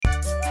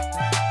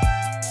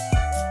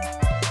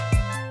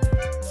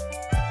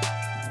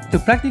The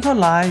Practical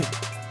Life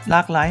หล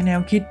ากหลายแน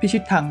วคิดพิชิ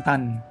ตทางตั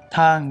นท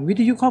างวิ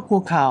ทยุครอบครัว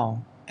ข่าว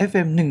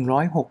FM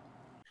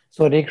 106 ส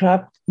วัสดีครับ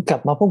กลั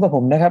บมาพบกับผ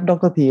มนะครับด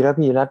ร.พีระ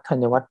พีรัตน์ธั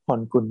ญวัฒน์ผ่อ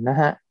นกุลนะ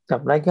ฮะกับ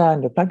รายการ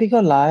The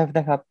Practical Life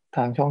นะครับท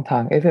างช่องทา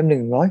ง FM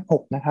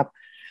 106นะครับ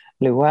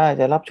หรือว่า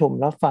จะรับชม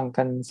รับฟัง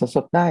กันส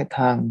ดๆได้ท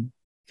าง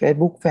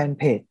Facebook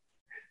Fanpage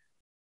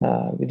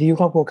วิทยุ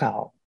ครอบครัวข่าว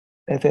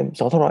FM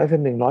สทร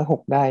FM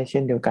 106ได้เช่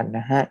นเดียวกันน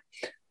ะฮะ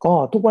ก็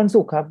ทุกวัน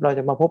ศุกร์ครับเราจ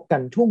ะมาพบกั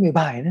นช่วง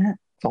บ่ายๆนะฮะ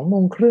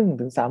2:30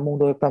 ถึง 3:00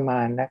 โดยประมา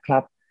ณนะครั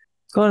บ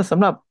ก็ส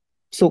ำหรับ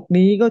ศุกร์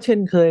นี้ก็เช่น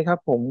เคยครับ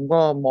ผม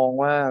ก็มอง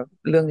ว่า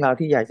เรื่องราว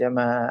ที่อยากจะ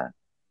มา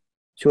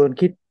ชวน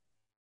คิด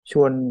ช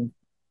วน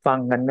ฟัง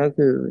กันก็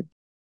คือ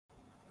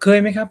เคย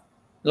ไหมครับ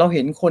เราเ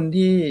ห็นคน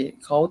ที่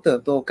เขาเติบ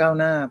โตก้าว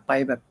หน้าไป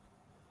แบบ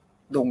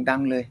โด่งดั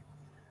งเลย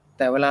แ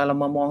ต่เวลาเรา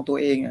มามองตัว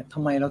เองท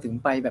ำไมเราถึง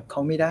ไปแบบเข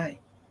าไม่ได้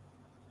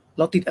เ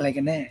ราติดอะไร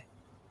กันแน่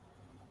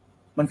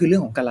มันคือเรื่อ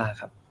งของกะลา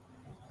ครับ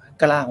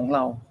กะลาของเร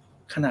า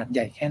ขนาดใ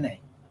หญ่แค่ไหน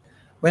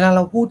เวลาเร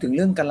าพูดถึงเ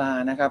รื่องกะลา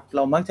นะครับเร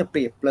ามักจะเป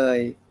รียบเลย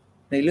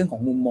ในเรื่องขอ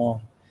งมุมมอง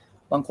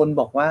บางคน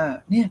บอกว่า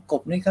เนี่ยก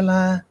บในกะล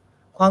า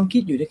ความคิ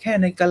ดอยู่แค่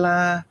ในกะลา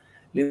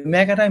หรือแ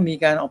ม้กระทั่งมี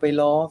การเอาไป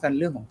ล้อกัน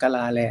เรื่องของกะล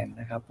าแลนด์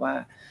นะครับว่า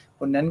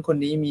คนนั้นคน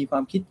นี้มีควา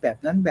มคิดแบบ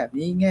นั้นแบบ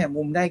นี้แง่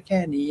มุมได้แค่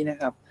นี้นะ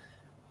ครับ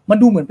มัน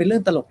ดูเหมือนเป็นเรื่อ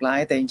งตลกร้าย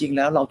แต่จริงๆแ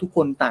ล้วเราทุกค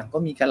นต่างก็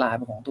มีกะลาเ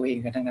ป็นของตัวเอง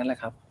กันทั้งนั้นแหละ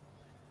ครับ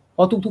เพร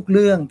าะทุกๆเ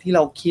รื่องที่เร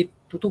าคิด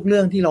ทุกๆเรื่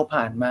องที่เรา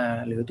ผ่านมา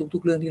หรือทุ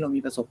กๆเรื่องที่เรามี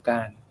ประสบก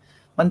ารณ์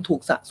มันถูก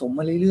สะสม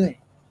มาเรื่อย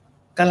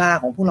ๆกะลา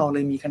ของพวกเราเล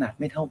ยมีขนาด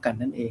ไม่เท่ากัน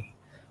นั่นเอง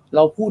เร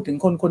าพูดถึง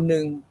คนคนห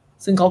นึ่ง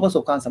ซึ่งเขาประส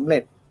บความสำเร็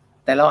จ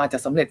แต่เราอาจจะ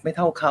สำเร็จไม่เ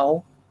ท่าเขา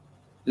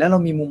แล้วเรา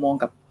มีมุมมอง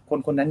กับคน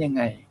คนนั้นยังไ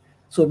ง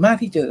ส่วนมาก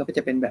ที่เจอก็จ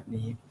ะเป็นแบบ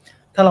นี้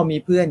ถ้าเรามี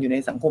เพื่อนอยู่ใน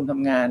สังคมท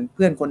ำงานเ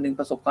พื่อนคนหนึ่ง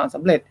ประสบความส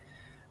ำเร็จ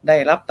ได้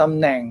รับตำ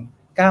แหน่ง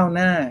ก้าวห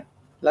น้า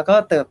แล้วก็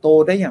เติบโต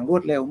ได้อย่างรว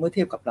ดเร็วเมื่อเ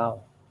ทียบกับเรา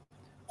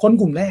คน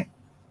กลุ่มแรก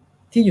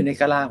ที่อยู่ใน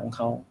กะลาของเข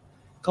า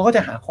ก็จ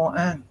ะหาข้อ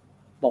อ้าง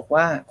บอก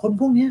ว่าคน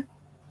พวกนี้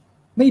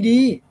ไม่ดี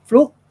ฟ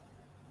ลุก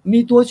มี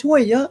ตัวช่วย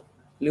เยอะ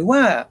หรือว่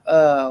า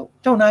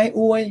เจ้านายอ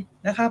วย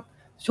นะครับ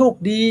โชค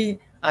ดี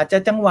อาจจะ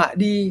จังหวะ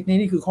ดี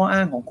นี่คือข้ออ้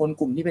างของคน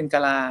กลุ่มที่เป็นกะ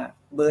ลา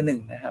เบอร์หนึ่ง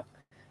นะครับ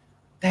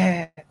แต่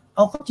เอ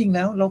าเข้าจริงแ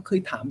ล้วเราเคย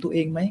ถามตัวเอ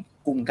งไหม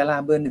กลุ่มกะลา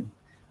เบอร์หนึ่ง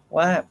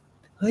ว่า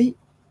เฮ้ย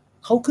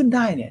เขาขึ้นไ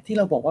ด้เนี่ยที่เ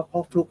ราบอกว่าเพรา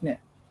ะฟลุกเนี่ย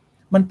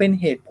มันเป็น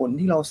เหตุผล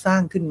ที่เราสร้า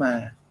งขึ้นมา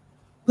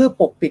เพื่อ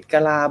ปกปิดก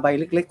ะลาใบ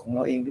เล็กๆของเร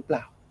าเองหรือเป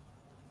ล่า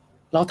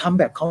เราทำ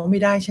แบบเขาไม่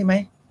ได้ใช่ไหม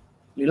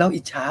หรือเรา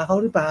อิจฉาเขา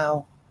หรือเปล่า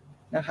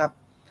นะครับ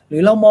หรื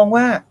อเรามอง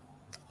ว่า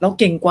เรา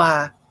เก่งกว่า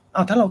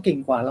ถ้าเราเก่ง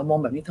กว่าเรามอง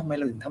แบบนี้ทำไมเ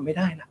ราถึงทำไม่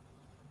ได้ล่ะ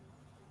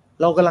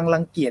เรากำลังรั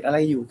งเกียจอะไร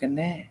อยู่กัน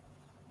แน่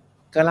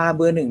กะลาเ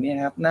บอร์หนึ่งเนี่ย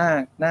ครับ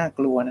น่าก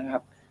ลัวนะครั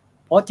บ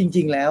เพราะจ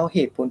ริงๆแล้วเห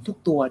ตุผลทุก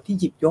ตัวที่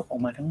หยิบยกออ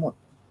กมาทั้งหมด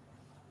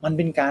มันเ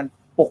ป็นการ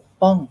ปก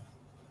ป้อง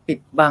ปิด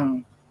บัง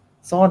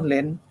ซ่อนเ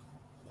ร้น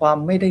ความ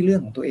ไม่ได้เรื่อ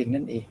งของตัวเอง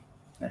นั่นเอง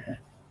นะฮะ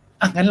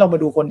งั้นเรามา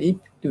ดูคนที่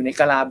อยู่ใน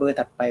กะลาเบอร์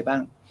ถัดไปบ้า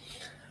ง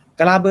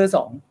กะลาเบอร์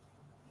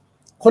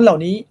2คนเหล่า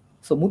นี้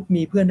สมมุติ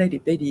มีเพื่อนได้ดิ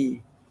บได้ดี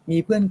มี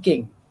เพื่อนเก่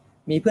ง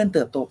มีเพื่อนเ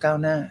ติบโตก้าว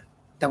หน้า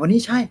แต่วันนี้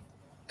ใช่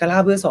กะลา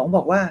เบอร์2บ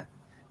อกว่า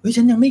เฮ้ย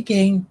ฉันยังไม่เ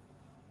ก่ง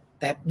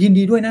แต่ยิน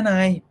ดีด้วยนะนา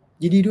ย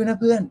ยินดีด้วยนะ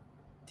เพื่อน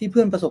ที่เ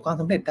พื่อนประสบความ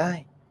สำเร็จได้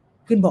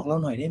เพื่อนบอกเรา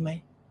หน่อยได้ไหม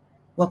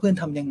ว่าเพื่อน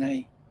ทำยังไง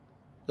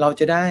เรา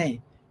จะได้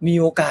มี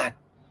โอกาส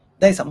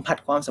ได้สัมผัส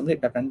ความสำเร็จ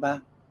แบบนั้นบ้าง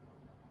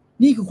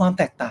นี่คือความ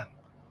แตกต่าง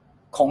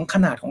ของข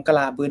นาดของกะล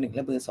าเบอร์1แล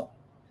ะเบอร์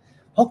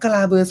2เพราะกะล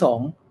าเบอร์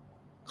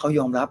2เขาย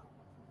อมรับ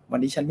วั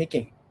นนี้ฉันไม่เ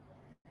ก่ง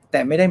แ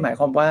ต่ไม่ได้หมาย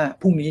ความว่า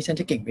พรุ่งนี้ฉัน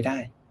จะเก่งไม่ได้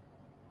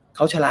เข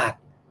าฉลาด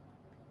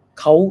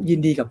เขายิน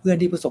ดีกับเพื่อน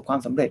ที่ประสบความ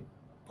สำเร็จ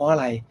เพราะอะ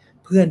ไร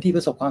เพื่อนที่ป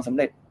ระสบความสำ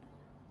เร็จ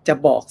จะ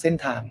บอกเส้น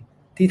ทาง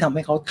ที่ทำใ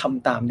ห้เขาท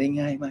ำตามได้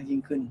ง่ายมากยิ่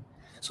งขึ้น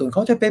ส่วนเข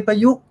าจะไปประ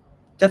ยุกต์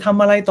จะท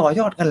ำอะไรต่อ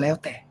ยอดกันแล้ว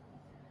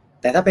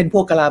แต่ถ้าเป็นพ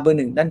วกกะลาเบอร์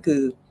1นั่นคื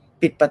อ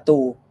ปิดประตู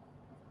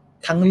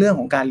ทั้งเรื่อง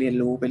ของการเรียน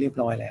รู้ไปเรียบ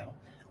ร้อยแล้ว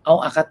เอา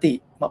อคติ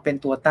มาเป็น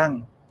ตัวตั้ง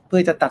เพื่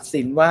อจะตัด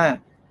สินว่า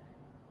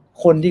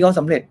คนที่เขาส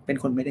ำเร็จเป็น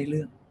คนไม่ได้เ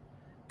รื่อง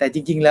แต่จ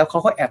ริงๆแล้วเขา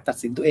ก็แอบตัด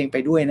สินตัวเองไป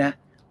ด้วยนะ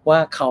ว่า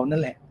เขานั่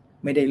นแหละ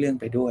ไม่ได้เรื่อง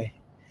ไปด้วย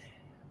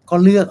ก็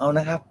เลือกเอา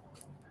นะครับ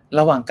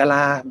ระหว่างกะล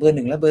าเบอร์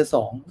1และเบอร์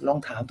2ลอง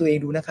ถามตัวเอง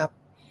ดูนะครับ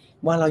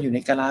ว่าเราอยู่ใน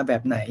กะลาแบ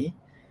บไหน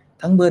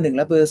ทั้งเบอร์1แ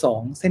ละเบอร์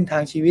2เส้นทา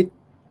งชีวิต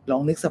ลอ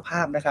งนึกสภ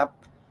าพนะครับ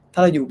ถ้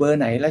าเราอยู่เบอร์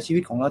ไหนและชีวิ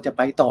ตของเราจะไ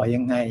ปต่อ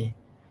ยังไง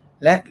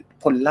และ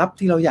ผลลัพธ์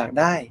ที่เราอยาก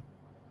ได้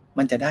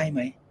มันจะได้ไห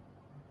ม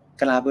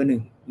กะลาเบอร์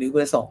1หรือเบ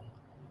อร์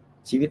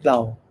2ชีวิตเรา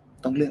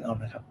ต้องเลือกเอา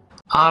นะครับ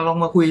ลอง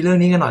มาคุยเรื่อง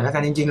นี้กันหน่อยแล้วกั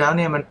นจริงๆแล้วเ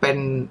นี่ยมันเป็น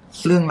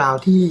เรื่องราว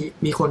ที่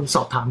มีคนส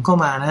อบถามเข้า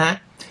มานะฮะ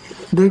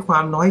ด้วยควา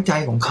มน้อยใจ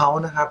ของเขา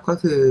นะครับก็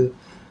คือ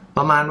ป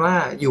ระมาณว่า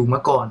อยู่มา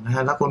ก่อนนะฮ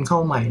ะแล้วคนเข้า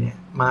ใหม่เนี่ย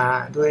มา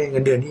ด้วยเงิ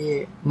นเดือนที่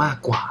มาก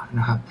กว่า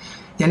นะครับ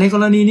อย่างในก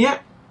รณีเนี้ย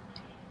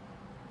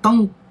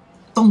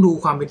ต้องดู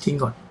ความเป็นจริง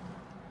ก่อน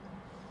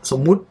สม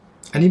มุติ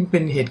อันนี้เป็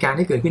นเหตุการณ์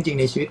ที่เกิดขึ้นจริง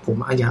ในชีวิตผม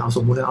อย่าเอาส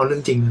มมุติเอาเรื่อ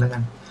งจริงแล้วกั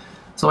น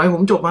สมัยผ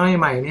มจบมา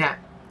ใหม่ๆเนี่ย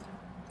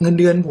เงิน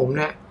เดือนผมเ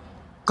นี่ย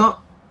ก็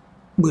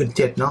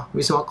17,000เนาะ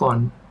วิศวกร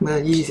เมื่อ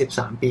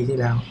23ปีที่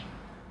แล้ว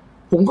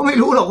ผมก็ไม่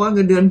รู้หรอกว่าเ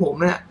งินเดือนผม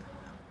เนี่ย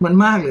มัน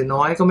มากหรือ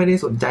น้อยก็ไม่ได้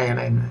สนใจอะไ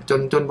รนะ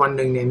จนวันห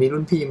นึ่งเนี่ยมี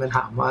รุ่นพี่มาถ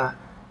ามว่า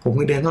ผมเ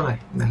งินเดือนเท่าไหร่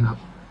นะครับ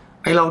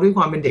ไอเราด้วยค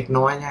วามเป็นเด็ก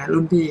น้อยนะ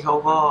รุ่นพี่เขา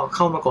ก็เ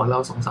ข้ามาก่อนเรา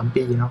2-3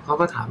 ปีเนาะเขา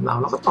ก็ถาม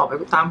เราก็ตอบไป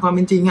ตามความเ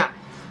ป็นจริงอ่ะ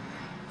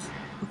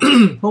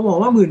เขาบอก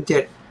ว่า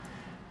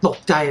17,000ตก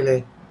ใจเลย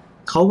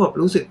เขาแบบ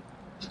รู้สึก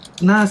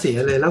หน้าเสีย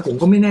เลยแล้วผม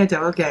ก็ไม่แน่ใจ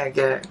ว่า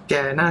แก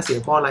หน้าเสีย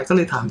เพราะอะไรก็เ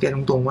ลยถามแกต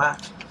รงๆว่า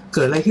เ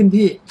กิดอะไรขึ้น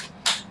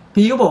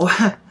พี่ก็บอกว่า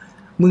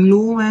มึง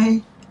รู้ไหม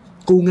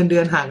กูเงินเดื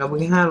อนห่างกับมึง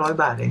แค่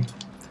500 บาทเอง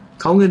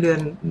เขาเงินเดือน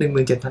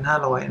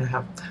17,500นะค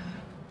รับ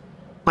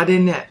ประเด็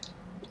นเนี่ย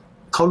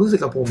เขารู้สึก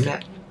กับผมเนี่ย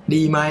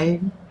ดีไหม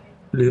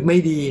หรือไม่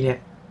ดีเนี่ย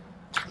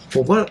ผ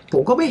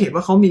มก็ไม่เห็นว่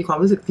าเขามีความ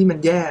รู้สึกที่มัน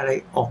แย่อะไร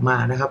ออกมา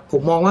นะครับผ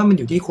มมองว่ามัน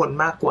อยู่ที่คน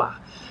มากกว่า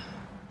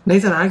ใน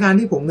สถานการณ์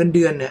ที่ผมเงินเ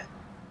ดือนเนี่ย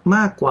ม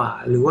ากกว่า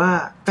หรือว่า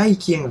ใกล้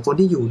เคียงกับคน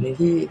ที่อยู่ใน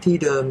ที่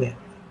เดิมเนี่ย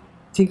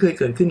ที่เคย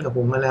เกิดขึ้นกับผ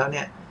มมาแล้วเ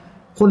นี่ย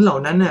คนเหล่า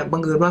นั้นเนี่ยบั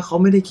งเอิญว่าเขา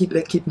ไม่ได้คิดเ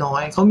ล็กคิดน้อ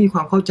ยเขามีคว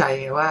ามเข้าใจ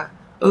ไงว่า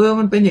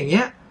มันเป็นอย่างเ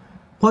งี้ย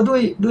เพราะ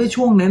ด้วย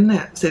ช่วงนั้นเ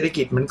นี่ยเศรษฐ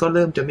กิจมันก็เ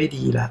ริ่มจะไม่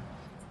ดีแล้ว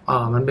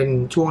มันเป็น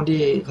ช่วง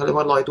ที่เขาเรียก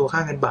ว่าลอยตัวค่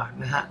าเงินบาท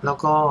นะฮะแล้ว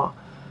ก็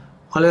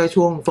เขาเรียก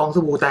ช่วงฟองส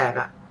บู่แตก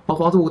อ่ะพอ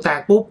ฟองสบู่แต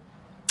กปุ๊บ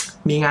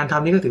มีงานท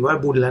ำนี่ก็ถือว่า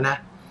บุญแล้วนะ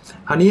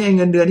คราวนี้ไอ้เ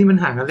งินเดือนที่มัน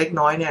ห่างกันเล็ก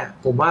น้อยเนี่ย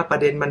ผมว่าประ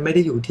เด็นมันไม่ไ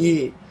ด้อยู่ที่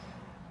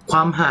คว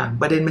ามห่าง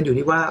ประเด็นมันอยู่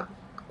ที่ว่า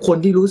คน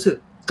ที่รู้สึก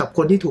กับค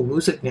นที่ถูก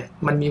รู้สึกเนี่ย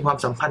มันมีความ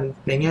สัมพันธ์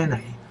ในแง่ไหน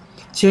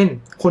เช่น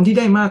คนที่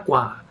ได้มากก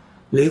ว่า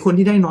หรือคน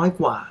ที่ได้น้อย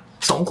กว่า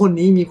2 คน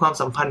นี้มีความ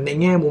สัมพันธ์ใน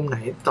แง่มุมไหน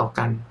ต่อ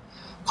กัน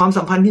ความ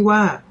สัมพันธ์ที่ว่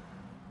า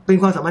เป็น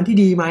ความสัมพันธ์ที่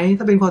ดีไหม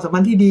ถ้าเป็นความสัมพั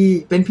นธ์ที่ดี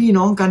เป็นพี่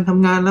น้องกันท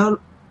ำงานแล้ว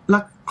รั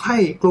กใคร่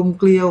กลม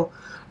เกลียว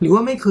หรือว่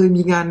าไม่เคย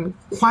มีงาน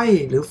ไขว้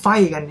หรือไฟ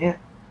กันเนี่ย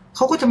เข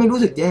าก็จะไม่รู้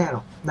สึกแย่หร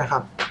อกนะครั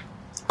บ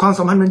ความ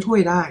สัมพันธ์มันช่วย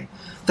ได้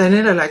แต่ใน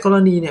หลายๆกร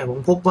ณีเนี่ยผม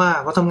พบว่า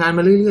พอทำงานม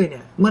าเรื่อยๆเ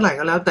นี่ยเมื่อไหร่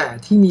ก็แล้วแต่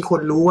ที่มีค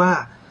นรู้ว่า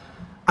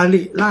อ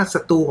ริราช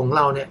ศัตรูของเ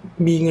ราเนี่ย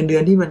มีเงินเดือ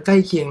นที่มันใกล้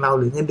เคียงเรา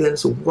หรือเงินเดือน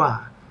สูงกว่า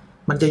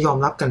มันจะยอม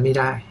รับกันไม่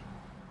ได้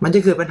มันจะ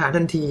เกิดปัญหา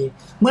ทันที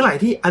เมื่อไหร่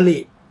ที่อริ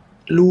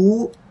รู้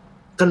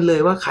กันเลย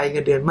ว่าใครเ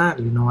งินเดือนมาก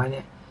หรือน้อยเ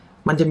นี่ย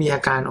มันจะมีอ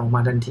าการออกมา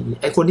ทันที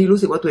ไอ้คนที่รู้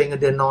สึกว่าตัวเองเงิ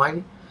นเดือนน้อย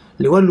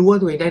หรือว่ารู้ว่า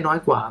ตัวเองได้น้อย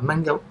กว่ามัน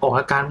จะออก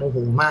อาการโมโห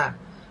มาก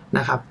น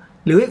ะครับ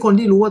หรือไอ้คน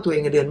ที่รู้ว่าตัวเอ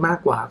งเงินเดือนมาก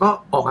กว่าก็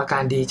ออกอากา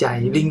รดีใจ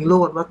ลิงโล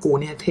ดว่ากู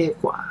เนี่ยเทพ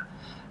กว่า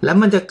แล้ว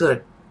มันจะเกิด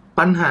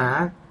ปัญหา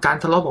การ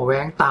ทะเลาะเบาะแว้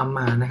งตามม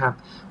านะครับ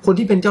คน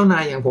ที่เป็นเจ้านา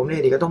ยอย่างผมเนี่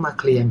ยเดี๋ยวก็ต้องมา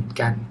เคลียร์เหมือน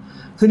กัน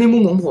คือในมุ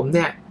มของผมเ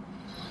นี่ย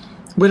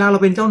เวลาเรา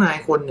เป็นเจ้านาย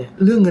คนเนี่ย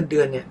เรื่องเงินเดื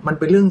อนเนี่ยมัน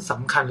เป็นเรื่องส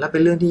ำคัญและเป็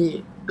นเรื่องที่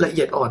ละเ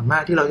อียดอ่อนมา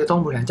กที่เราจะต้อ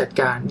งบริหารจัด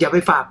การอย่าไป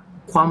ฝาก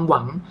ความห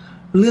วัง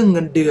เรื่องเ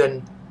งินเดือน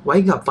ไว้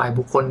กับฝ่าย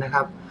บุคคลนะค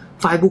รับ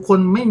ฝ่ายบุคคล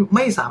ไ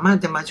ม่สามารถ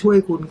จะมาช่วย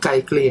คุณไกล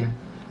เกลี่ย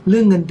เรื่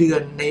องเงินเดือ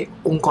นใน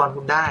องค์กร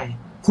คุณได้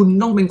คุณ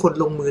ต้องเป็นคน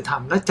ลงมือท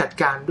ำและจัด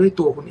การด้วย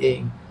ตัวคุณเอง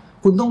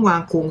คุณต้องวา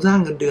งโครงสร้าง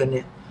เงินเดือนเ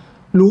นี่ย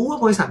รู้ว่า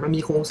บริษัทมัน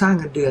มีโครงสร้าง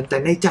เงินเดือนแต่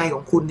ในใจข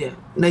องคุณเนี่ย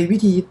ใน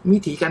วิ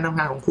ธีการทำ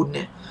งานของคุณเ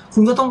นี่ยคุ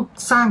ณก็ต้อง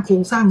สร้างโคร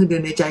งสร้างเงินเดือ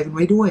นในใจคุณไ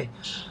ว้ด้วย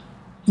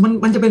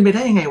มันจะเป็นไปไ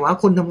ด้ยังไงวะ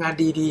คนทำงาน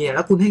ดีๆแ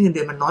ล้วคุณให้เงินเ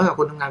ดือนมันน้อยกว่า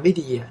คนทำงานไม่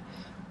ดี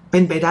เป็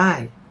นไปได้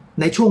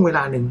ในช่วงเวล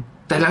าหนึ่ง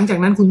แต่หลังจาก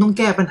นั้นคุณต้องแ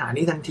ก้ปัญหา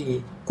นี้ทันที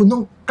คุณต้อ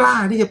งกล้า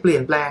ที่จะเปลี่ย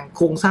นแปลงโ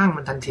ครงสร้าง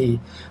มันทันที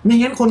ไม่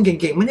งั้นคนเก่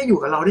งๆไม่ได้อยู่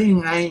กับเราได้ยั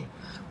งไง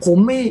ผม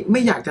ไ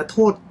ม่อยากจะโท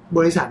ษบ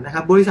ริษัทนะค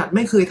รับบริษัทไ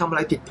ม่เคยทำอะไ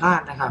รผิดพลา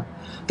ดนะครับ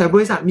แต่บ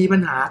ริษัทมีปั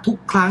ญหาทุก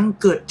ครั้ง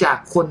เกิดจาก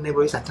คนในบ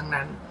ริษัททั้ง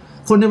นั้น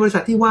คนในบริษั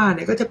ทที่ว่าเ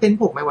นี่ยก็จะเป็น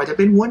พวกไม่ว่าจะเ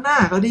ป็นหัวหน้า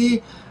ก็ดี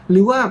ห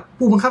รือว่า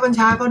ผู้บังคับบัญ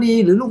ชาก็ดี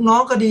หรือลูกน้อ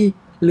งก็ดี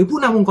หรือผู้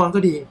นำองค์กรก็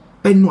ดี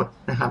เป็นหมด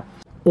นะครับ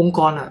องค์ก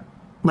ร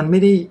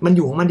มันอ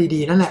ยู่ของมัน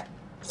ดีๆนั่นแหละ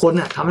คน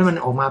ทำให้มัน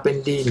ออกมาเป็น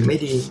ดีหรือไม่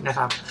ดีนะค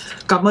รับ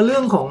กลับมาเรื่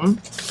องของ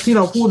ที่เ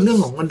ราพูดเรื่อง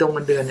ของเงินเ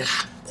ดือนเนี่ย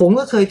ผม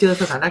ก็เคยเจอ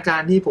สถานการ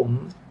ณ์ที่ผม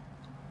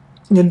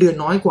เงินเดือน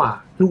น้อยกว่า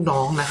ลูกน้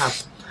องนะครับ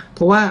เพ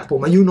ราะว่าผม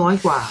อายุน้อย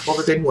กว่าพอไป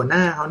เป็นหัวหน้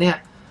าเขาเนี่ย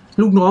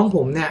ลูกน้องผ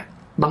มเนี่ย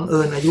บังเ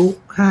อิญอายุ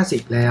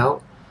50แล้ว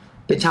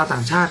เป็นชาวต่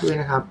างชาติด้วย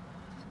นะครับ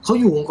เขา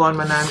อยู่องค์กร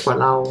มานานกว่า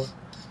เรา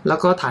แล้ว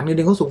ก็ฐานเงินเ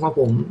ดือนเขาสูงกว่า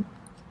ผม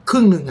ค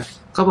รึ่งหนึ่ง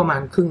ก็ประมา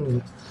ณครึ่งนึง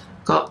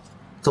ก็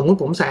สมมุติ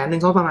ผม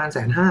100,000เขาประมาณ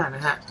150,000น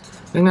ะฮะ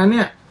ดังนั้นเ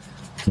นี่ย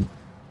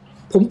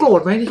ผมโกรธ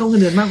ไหมที่เขาเงิ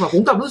นเดือนมากกว่าผ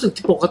มกลับรู้สึก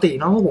ปกติ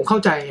เนาะเพราะผมเข้า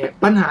ใจ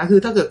ปัญหาคือ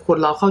ถ้าเกิดคน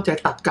เราเข้าใจ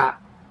ตรรกะ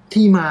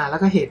ที่มาแล้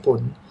วก็เหตุผล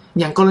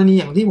อย่างกรณี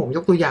อย่างที่ผมย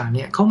กตัวอย่างเ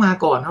นี่ยเขามา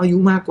ก่อนเขาอายุ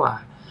มากกว่า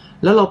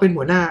แล้วเราเป็น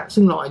หัวหน้า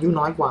ซึ่งเราอายุ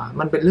น้อยกว่า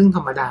มันเป็นเรื่องธ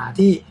รรมดา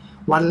ที่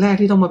วันแรก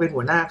ที่ต้องมาเป็น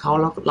หัวหน้าเขา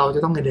แล้วเราจ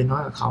ะต้องเงินเดือนน้อ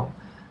ยกว่าเขา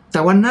แต่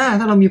วันหน้า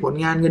ถ้าเรามีผล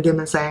งานเงินเดือน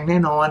มันแซงแน่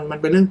นอนมัน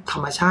เป็นเรื่องธร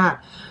รมชาติ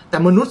แต่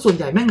มนุษย์ส่วน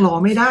ใหญ่แม่งรอ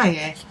ไม่ได้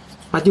ไง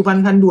ปัจจุบัน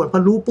ทันด่วนพอ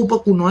รู้ปุ๊บว่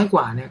ากูน้อยก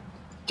ว่าเนี่ย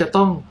จะ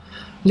ต้อง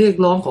เรียก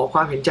ร้องขอคว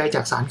ามเห็นใจจ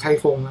ากศาลไค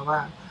ฟงนะว่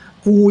า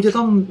กูจะ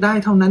ต้องได้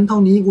เท่านั้นเท่า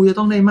นี้กูจะ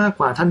ต้องได้มาก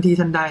กว่าทันที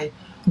ทันใด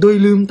โดย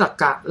ลืมตรร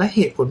กะและเห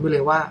ตุผลไปเล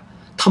ยว่า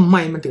ทำไม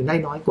มันถึงได้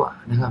น้อยกว่า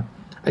นะครับ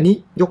อันนี้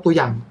ยกตัวอ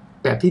ย่าง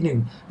แบบที่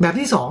1แบบ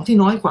ที่2ที่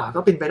น้อยกว่าก็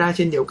เป็นไปได้เ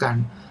ช่นเดียวกัน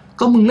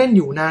ก็มึงเล่นอ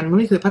ยู่นานมึง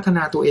ไม่เคยพัฒน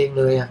าตัวเอง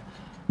เลย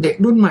เด็ก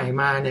รุ่นใหม่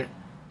มาเนี่ย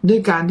ด้วย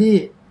การที่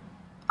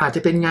อาจจ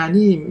ะเป็นงาน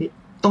ที่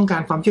ต้องกา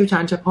รความเชี่ยวชา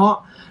ญเฉพาะ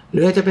หรื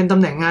ออาจจะเป็นตำ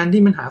แหน่งงาน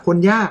ที่มันหาคน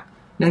ยาก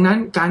ดังนั้น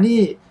การที่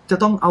จะ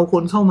ต้องเอาค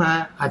นเข้ามา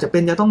อาจจะเป็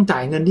นจะต้องจ่า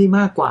ยเงินที่ม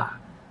ากกว่า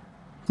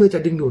เพื่อจะ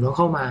ดึงดูดเราเ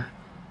ข้ามา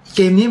เ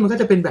กมนี้มันก็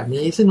จะเป็นแบบ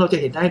นี้ซึ่งเราจะ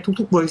เห็นได้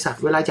ทุกๆบริษัท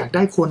เวลาอยากไ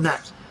ด้คนน่ะ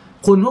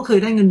คนเขาเคย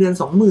ได้เงินเดือน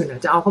 20,000 น่ะ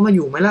จะเอาเขามาอ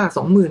ยู่ไหมล่ะ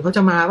 20,000 เขาจ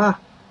ะมาป่ะ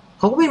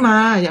เขาก็ไม่มา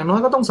อย่างน้อย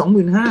ก็ต้อง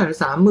 25,000 หรือ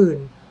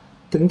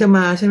 30,000 ถึงจะม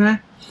าใช่ไหม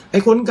ไอ้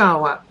คนเก่า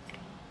อ่ะ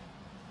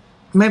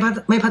ไ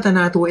ม่พัฒน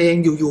าตัวเอง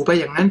อยู่ไป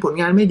อย่างนั้นผล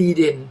งานไม่ดี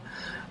เด่น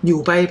อยู่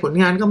ไปผล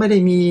งานก็ไม่ได้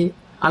มี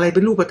อะไรเป็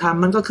นรูปธรรม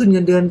มันก็ขึ้นเ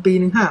งินเดือนปี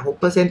นึง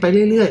 5-6% ไป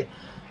เรื่อย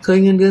ๆเคย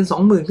เงินเดือน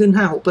 20,000 ขึ้น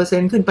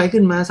 5-6% ขึ้นไป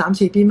ขึ้นมา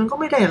 3-4 ปีมันก็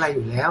ไม่ได้อะไรอ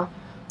ยู่แล้ว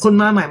คน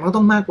มาใหม่มันก็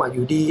ต้องมากกว่าอ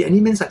ยู่ดีอัน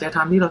นี้เป็นสัจธร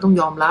รมที่เราต้อง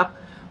ยอมรับ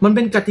มันเ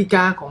ป็นกติก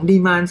าของดี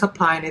มานด์ซัพพ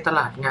ลายในตล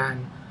าดงาน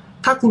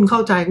ถ้าคุณเข้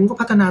าใจคุณก็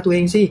พัฒนาตัวเอ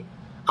งสิ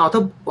เอาถ้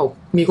าบอก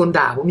มีคน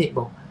ด่าผมอีกบ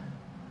อก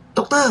ด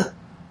ร.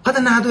พัฒ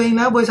นาตัวเองแ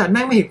ล้วบริษัทแ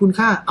ม่งไม่เห็นคุณ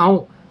ค่าเอา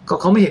ก็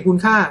เขาไม่เห็นคุณ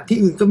ค่าที่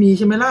อื่นก็มีใ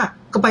ช่ไหมล่ะ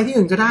ก็ไปที่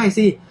อื่นก็ได้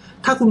สิ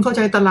ถ้าคุณเข้าใ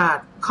จตลาด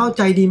เข้าใ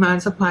จดีมาน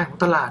ด์ซัพพลายของ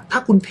ตลาดถ้า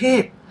คุณเท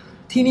พ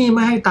ที่นี่ไ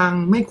ม่ให้ตัง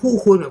ค์ไม่คู่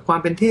ควรกับความ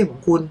เป็นเทพขอ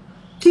งคุณ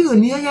ที่อื่น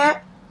เยอะแยะ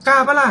กล้า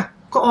ปะล่ะ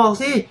ก็ออก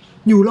สิ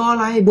อยู่รออะ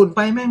ไรบ่นไป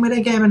แม่งไม่ได้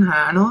แก้ปัญหา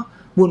เนาะ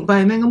บ่นไป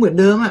แม่งก็เหมือน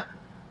เดิมอ่ะ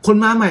คน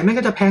มาใหม่แม่ง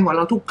ก็จะแพงกว่าเ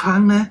ราทุกครั้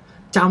งนะ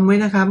จำไว้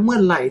นะครับเมื่อ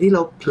ไหร่ที่เร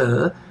าเผลอ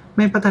ไ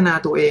ม่พัฒนา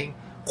ตัวเอง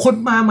คน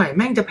มาใหม่แ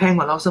ม่งจะแพงก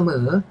ว่าเราเสม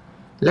อ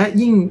และ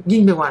ยิ่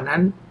งไปกว่านั้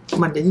น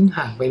มันจะยิ่ง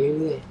ห่างไป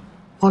เรื่อย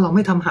ๆเพราะเราไ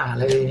ม่ทำหาอะ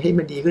ไรเลยให้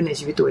มันดีขึ้นใน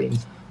ชีวิตตัวเอง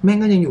แม่ง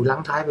ก็ยังอยู่ลั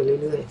งท้ายไป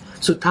เรื่อย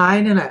ๆสุดท้าย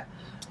เนี่ยแหละ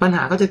ปัญห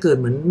าก็จะเกิด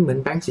เหมือน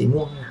แบงค์สี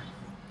ม่วงเนี่ย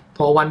พ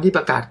อวันที่ป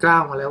ระกาศกล้า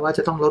วมาแล้วว่าจ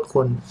ะต้องลดค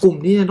นกลุ่ม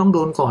นี้จะต้องโด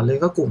นก่อนเลย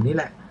ก็กลุ่มนี้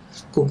แหละ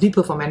กลุ่มที่เพ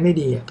อร์ฟอร์แมนซ์ไม่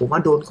ดีผมว่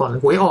าโดนก่อนเลย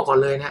หวยออกก่อน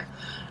เลยเนี่ย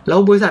แล้ว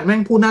บริษัทแม่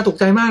งพูดน่าตก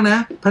ใจมากนะ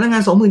พนักงา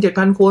น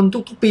 27,000 คนทุ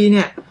กปีเ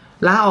นี่ย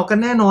ลาออกกัน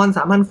แน่นอน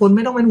 3,000 คนไ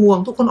ม่ต้องเป็นห่วง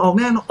ทุกคนออก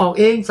แน่ออก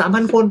เอง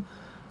 3,000 คน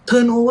เทิ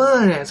ร์นโอเวอ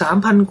ร์เนี่ย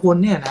 3,000 คน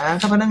เนี่ยนะ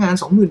ถ้าพนักงาน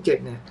 27,000 เ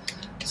นี่ย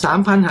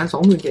 3,000 หาร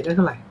 27,000 ได้เ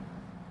ท่าไหร่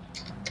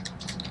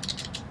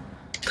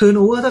เทิร์นโ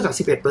อเวอร์เท่ากับ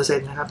 11% น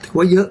ะครับถือ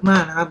ว่าเยอะมา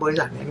กนะครับบริ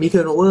ษัทเนี่ยมีเทิ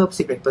ร์นโอเวอร์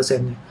 11% เ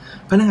นี่ย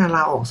พนักงานล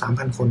าออก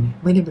 3,000 คนเนี่ย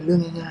ไม่ได้เป็นเรื่อ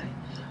งง่าย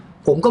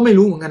ๆผมก็ไม่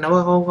รู้เหมือนกันนะว่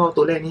าเขา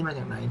ตัวเลขนี้มาจ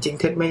ากไหนจริง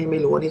เท็จไม่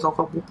รู้อันนี้เขา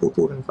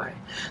พูดกันไป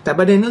แต่ป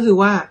ระเด็นก็คือ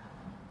ว่า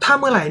ถ้า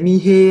เมื่อไหร่มี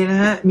เฮนะ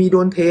ฮะมีโด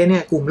นเทเนี่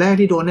ยกลุ่มแรก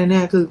ที่โดนแ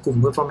น่ๆคือกลุ่ม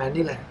performance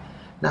นี่แหละ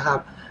นะครับ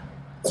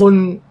คน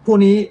พวก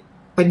นี้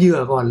เป็นเหยื่อ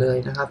ก่อนเลย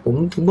นะครับผม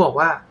ถึงบอก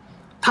ว่า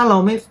ถ้าเรา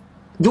ไม่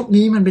ยุค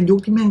นี้มันเป็นยุค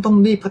ที่แม่งต้อง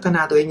รีบพัฒน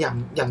าตัวเองอ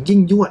ย่างยิ่ง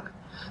ยวด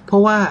เพรา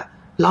ะว่า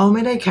เราไ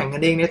ม่ได้แข่งกั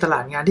นเองในตลา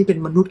ดงานที่เป็น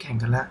มนุษย์แข่ง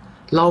กันแล้ว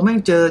เราแม่ง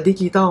เจอดิ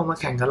จิตอลมา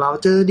แข่งกับเรา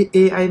เจอ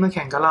AI มาแ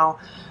ข่งกับเรา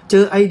เจ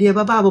อไอเดีย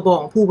บ้าๆบอๆ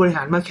ของผู้บริห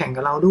ารมาแข่ง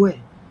กับเราด้วย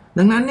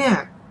ดังนั้นเนี่ย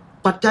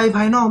ปัจจัยภ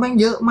ายนอกแม่ง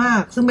เยอะมา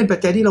กซึ่งเป็นปัจ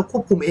จัยที่เราคว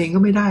บคุมเองก็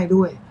ไม่ได้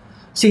ด้วย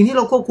สิ่งที่เ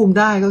ราควบคุม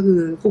ได้ก็คื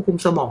อควบคุม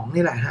สมอง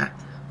นี่แหละฮะ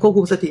ควบ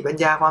คุมสติปัญ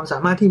ญาความสา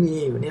มารถที่มี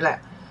อยู่นี่แหละ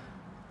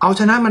เอา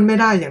ชนะมันไม่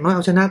ได้อย่างน้อยเอ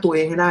าชนะตัวเอ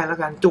งให้ได้แล้ว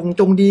กัน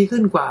จงดีขึ้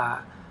นกว่า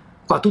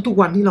ทุก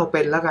ๆวันที่เราเ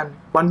ป็นแล้วกัน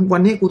วั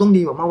นนี้กูต้อง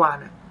ดีกว่าเมื่อวาน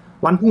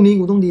วันพรุ่งนี้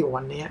กูต้องดีกว่า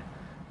วันนี้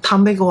ท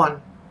ำไปก่อน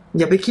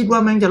อย่าไปคิดว่า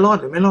แม่งจะรอด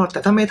หรือไม่รอดแ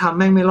ต่ถ้าไม่ทำ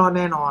แม่งไม่รอดแ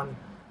น่นอน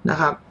นะ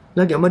ครับแ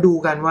ล้วเดี๋ยวมาดู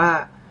กันว่า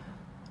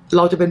เ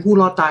ราจะเป็นผู้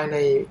รอดตายใน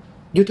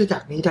ยุทธจั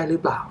กรนี้ได้หรือ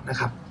เปล่านะ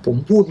ครับผม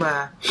พูดมา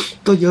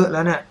ก็เยอะแล้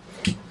วเนี่ย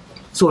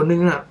ส่วนหนึ่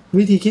ง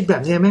วิธีคิดแบ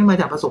บนี้แม่งมา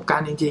จากประสบการ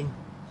ณ์จริง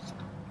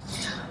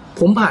ๆ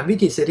ผมผ่านวิ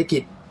กฤตเศรษฐกิ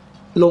จ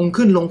ลง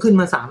ขึ้น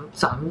มา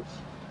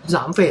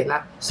3เฟสแล้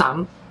ว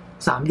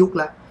3ยุค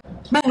แล้ว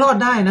แม่งรอด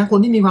ได้นะคน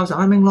ที่มีความสา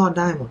มารถแม่งรอด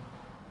ได้หมด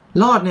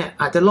รอดเนี่ย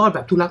อาจจะรอดแบ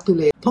บทุลักทุ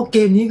เลเพราะเก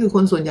มนี้คือค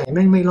นส่วนใหญ่แ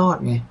ม่งไม่รอด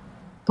ไง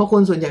เพราะค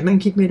นส่วนใหญ่แม่ง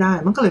คิดไม่ได้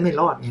มันก็เลยไม่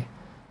รอดไง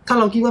ถ้า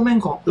เราคิดว่าแม่ง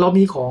ของเรา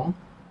มีของ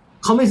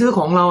เขาไม่ซื้อข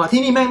องเรา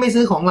ที่นี่แม่งไม่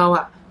ซื้อของเรา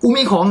กู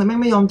มีของแต่แม่ง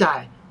ไม่ยอมจ่าย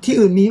ที่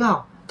อื่นมีเปล่า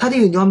ถ้าที่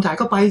อื่นยอมจ่าย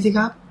ก็ไปสิค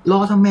รับรอ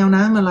ทำแมว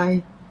น้ำอะไร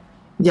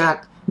อ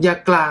ย่า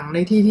กลางใน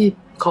ที่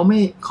เขา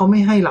ไม่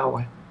ให้เรา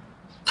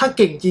ถ้าเ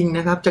ก่งจริงน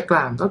ะครับจะกล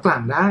างก็กลา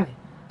งได้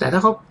แต่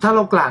ถ้าเร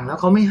ากลางแล้ว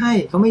เขาไม่ให้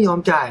เขาไม่ยอม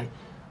จ่าย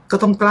ก็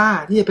ต้องกล้า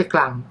ที่จะไปกล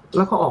างแ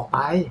ล้วก็ออกไป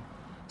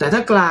แต่ถ้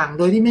ากลาง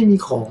โดยที่ไม่มี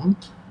ของ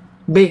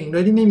เบ่งโด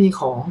ยที่ไม่มี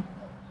ของ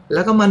แ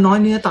ล้วก็มาน้อย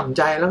เนื้อต่ำใ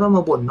จแล้วก็ม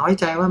าบ่นน้อย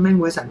ใจว่าแม่ง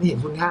บริษัทไม่เห็น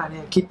คุณค่าเนี่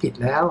ยคิดผิด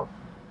แล้ว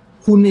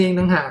คุณเอง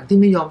ต่างหากที่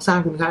ไม่ยอมสร้าง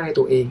คุณค่าใน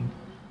ตัวเอง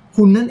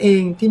คุณนั่นเอ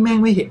งที่แม่ง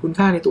ไม่เห็นคุณ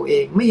ค่าในตัวเอ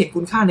งไม่เห็น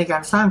คุณค่าในกา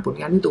รสร้างผล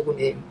งานด้วยตัวคุณ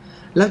เอง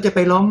แล้วจะไป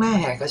ร้องแม่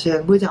แหกกระเชิง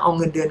เพื่อจะเอา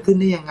เงินเดือนขึ้น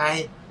ได้ยังไง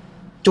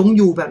จงอ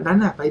ยู่แบบนั้น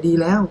ไปดี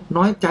แล้ว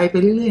น้อยใจไป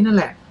เรื่อยๆนั่น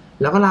แหละ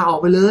แล้วก็ลาออก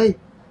ไปเลย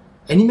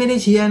อันนี้ไม่ได้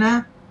เชียร์นะ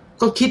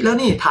ก็คิดแล้ว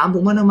นี่ถามผ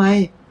มว่าทำไม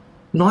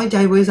น้อยใจ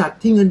บริษัท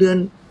ที่เงินเดื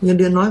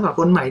อนน้อยกว่า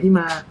คนใหม่ที่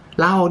มา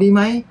ลาออกดีไห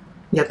ม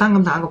อย่าตั้งค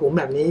ำถามกับผม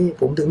แบบนี้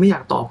ผมถึงไม่อยา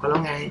กตอบกันแล้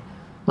วไง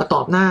มาต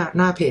อบห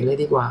น้าเพจเลย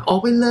ดีกว่าออก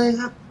ไปเลย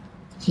ครับ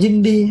ยิน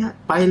ดีฮะ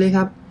ไปเลยค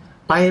รับ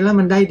ไปแล้ว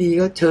มันได้ดี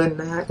ก็เชิญ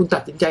นะฮะคุณตั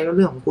ดสินใจก็เ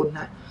รื่องของคุณน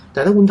ะแต่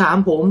ถ้าคุณถาม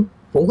ผ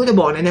มก็จะ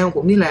บอกในแนวของผ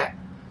มนี่แหละ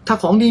ถ้า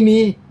ของดีมี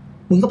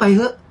มึงก็ไปเ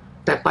ถอะ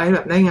แต่ไปแบ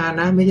บได้งาน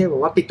นะไม่ใช่บอ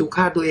กว่าปิดตู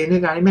ค่าตัวเองด้ว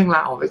ยการที่แม่งล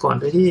าออกไปก่อน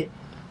โดยที่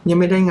ยัง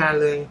ไม่ได้งาน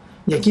เลย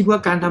อย่าคิดว่า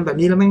การทำแบบ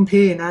นี้แล้วแม่งเ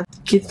ท่นะ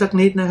คิดสัก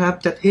นิดนะครับ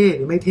จะเท่ห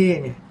รือไม่เท่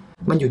เนี่ย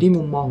มันอยู่ที่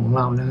มุมมองของเ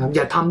รานะครับอ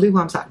ย่าทำด้วยค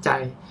วามสะใจ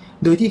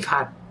โดยที่ข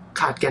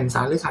าดแก่นส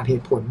ารหรือขาดเห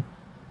ตุผล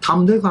ท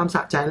ำด้วยความส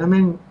ะใจแล้วแ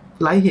ม่ง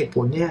ไร้เหตุผ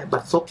ลเนี่ยบั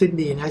ดซบสิ้น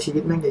ดีนะชีวิ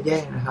ตแม่งจะแย่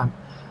นะครับ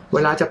เว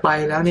ลาจะไป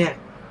แล้วเนี่ย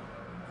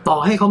ต่อ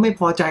ให้เขาไม่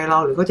พอใจเรา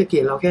หรือเขาจะเกลี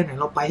ยดเราแค่ไหน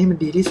เราไปให้มัน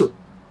ดีที่สุด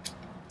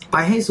ไป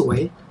ให้สวย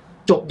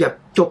จ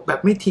บแบบ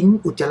ไม่ทิ้ง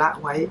อุจจาระ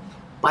ไว้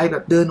ไปแบ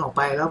บเดินออกไ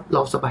ปแล้วเร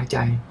าสบายใจ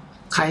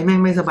ใครแม่ง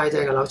ไม่สบายใจ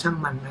กับเราช่าง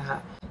มันนะฮะ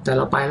แต่เ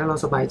ราไปแล้วเรา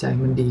สบายใจ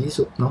มันดีที่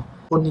สุดเนาะ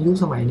คนในยุค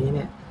สมัยนี้เ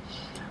นี่ย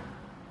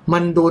มั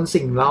นโดน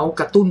สิ่งเร้า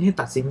กระตุ้นให้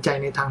ตัดสินใจ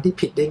ในทางที่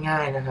ผิดได้ง่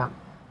ายนะครับ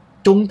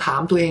จงถา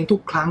มตัวเองทุ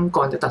กครั้ง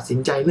ก่อนจะตัดสิน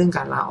ใจเรื่องก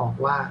ารลาออก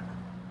ว่า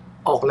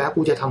ออกแล้ว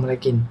กูจะทำอะไร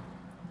กิน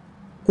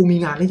กูมี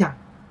งานหรือยัง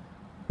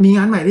มีง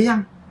านใหม่หรือยั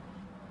ง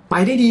ไป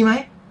ได้ดีไหม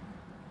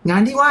งา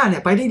นที่ว่าเนี่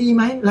ยไปได้ดีไ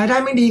หมรายได้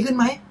ไม่ดีขึ้นไ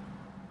หม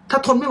ถ้า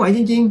ทนไม่ไหวจ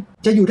ริง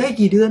ๆจะอยู่ได้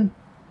กี่เดือน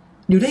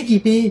อยู่ได้กี่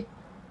ปี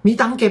มี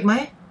ตังค์เก็บไหม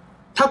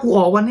ถ้ากูอ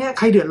อกวันนี้ใ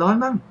ครเดือดร้อน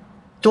บ้าง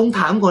จงถ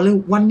ามก่อนเลย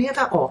วันนี้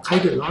ถ้าออกใคร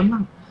เดือดร้อนบ้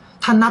าง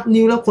ถ้านับ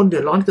นิ้วแล้วคนเดื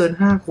อดร้อนเกิน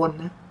5 คน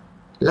นะ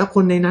แล้วค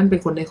นในนั้นเป็น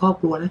คนในครอบ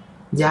ครัวนะ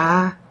อย่า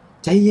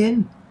ใจเย็น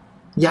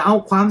อย่าเอา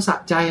ความสะ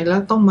ใจแล้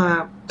วต้องมา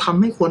ท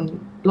ำให้คน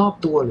รอบ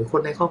ตัวหรือค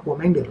นในครอบครัวแ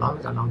ม่งเดือดร้อนไป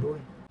กับเราด้วย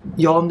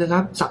ยอมนะค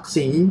รับศักดิ์ศ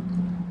รี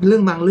เรื่อ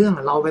งบางเรื่อง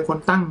เราเป็นคน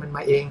ตั้งมันม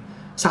าเอง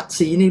ศักดิ์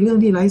ศรีในเรื่อง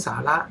ที่ไร้สา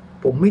ระ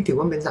ผมไม่ถือ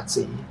ว่าเป็นศักดิ์ศ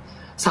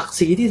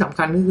รีที่สำ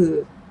คัญก็คือ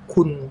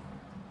คุณ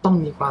ต้อง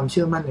มีความเ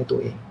ชื่อมั่นในตัว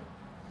เอง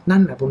นั่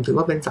นแหละผมถือ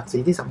ว่าเป็นศักดิ์ศรี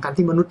ที่สำคัญ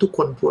ที่มนุษย์ทุกค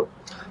น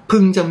พึ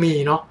งจะมี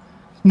เนาะ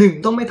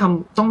1ต้องไม่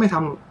ท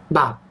ำบ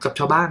าปกับช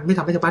าวบ้านไม่ท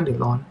ำให้ชาวบ้านเดือด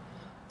ร้อน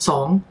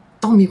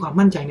2ต้องมีความ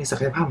มั่นใจในศั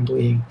กยภาพของตัว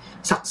เอง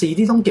ศักดิ์ศรี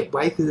ที่ต้องเก็บไ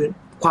ว้คือ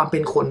ความเป็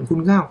นคนคุ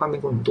ณค่าของความเป็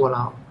นคนของตัวเร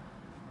า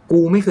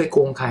กูไม่เคยโก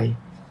งใคร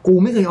กู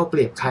ไม่เคยเอาเป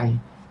รียบใคร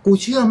กู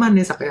เชื่อมั่นใ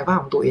นศักยภาพ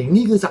ของตัวเอง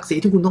นี่คือศักดิ์ศรี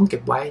ที่คุณต้องเก็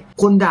บไว้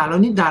คนด่าเรา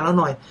นิดด่าเรา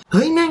หน่อยเ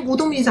ฮ้ยแม่งกู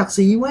ต้องมีศักดิ์ศ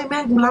รีไว้แม่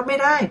งกูรับไม่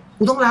ได้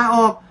กูต้องลาอ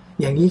อก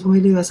อย่างนี้เขาไ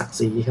ม่เรียกว่าศักดิ์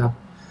ศรีครับ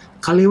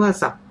เขาเรียกว่า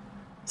ศัก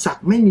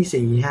ดิ์ไม่มี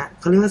สีฮะ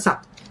เขาเรียกว่าศัก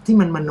ดิ์ที่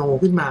มันมโน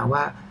ขึ้นมา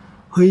ว่า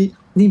เฮ้ย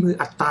นี่คือ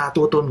อัตตา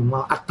ตัวตนของเร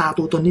าอัตตา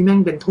ตัวตนที่แม่ง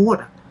เป็นโทษ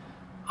อ่ะ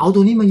เอาตั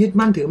วนี้มายึด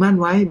มั่นถือมั่น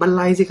ไว้บรร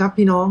ลัยสิครับ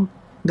พี่น้อง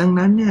ดัง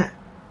นั้นเนี่ย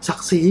ศัก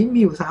ดิ์ศรีมี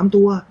อยู่3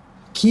ตัว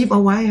คีปเอ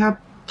าไว้ครับ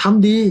ท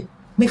ำดี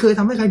ไม่เคยท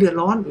ำให้ใครเดือด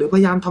ร้อนหรือพ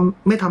ยายาม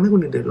ไม่ทำให้คน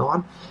อื่นเดือดร้อน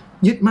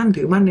ยึดมั่น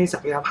ถือมั่นในศั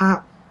กยภาพ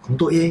ของ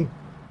ตัวเอง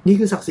นี่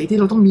คือศักดิ์ศรีที่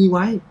เราต้องมีไ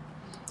ว้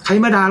ใคร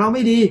มาด่าเราไ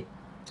ม่ดี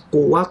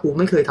กูว่ากู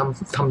ไม่เคย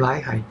ทำร้าย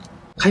ใค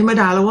รมา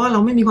ด่าเราว่าเรา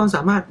ไม่มีความส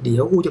ามารถเดี๋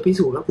ยวกูจะพิ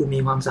สูจน์ว่ากูมี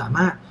ความสาม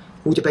ารถ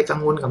กูจะไปกัง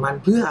วลกับมัน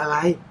เพื่ออะไร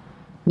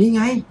นี่ไ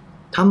ง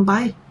ทำไป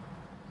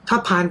ถ้า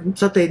ผ่าน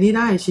สเตจนี้ไ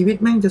ด้ชีวิต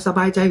แม่งจะสบ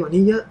ายใจกว่า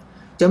นี้เยอะ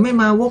จะไม่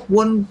มาวกว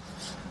น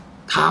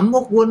ถามว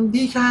กวน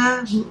พี่คะ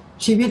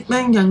ชีวิตแ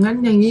ม่งอย่างนั้น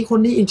อย่างนี้คน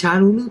นี้อิจฉา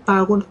รู้หรือเปล่า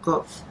คน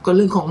ก็เ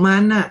รื่องของมั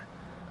นน่ะ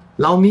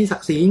เรามีศั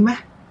กดิ์ศรีไหม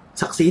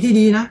ศักดิ์ศรีที่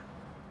ดีนะ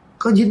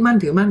ก็ยึดมั่น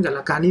ถือมั่นกับห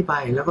ลักการนี้ไป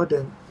แล้วก็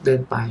เดิ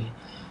นไป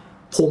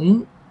ผม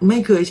ไม่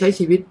เคยใช้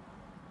ชีวิต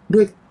ด้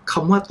วยค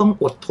ำว่าต้อง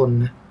อดทน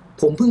นะ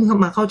ผมเพิ่ง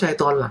มาเข้าใจ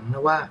ตอนหลังน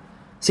ะว่า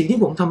สิ่งที่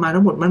ผมทำมา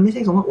ทั้งหมดมันไม่ใ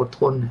ช่คำว่าอด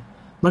ทนนะ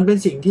มันเป็น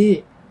สิ่งที่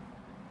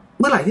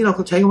เมื่อไหร่ที่เรา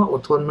ใช้คำว่าอ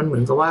ดทนมันเหมื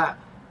อนกับว่า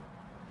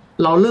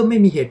เราเริ่มไม่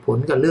มีเหตุผล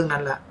กับเรื่องนั้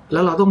นละแล้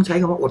วเราต้องใช้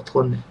คำว่าอดท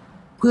น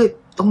เพื่อ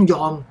ต้องย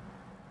อม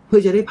เพื่อ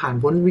จะได้ผ่าน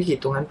พ้นวิกฤต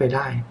ตรงนั้นไปไ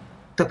ด้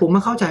แต่ผมม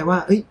าเข้าใจว่า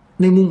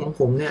ในมุมของ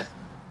ผมเนี่ย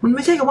มันไ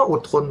ม่ใช่คำว่าอ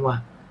ดทนว่ะ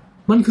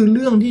มันคือเ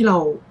รื่องที่เรา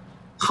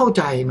เข้าใ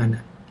จมัน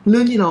เรื่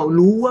องที่เรา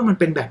รู้ว่ามัน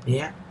เป็นแบบ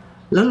นี้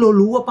แล้วเรา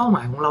รู้ว่าเป้าหม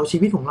ายของเราชี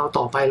วิตของเรา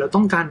ต่อไปเราต้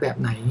องการแบบ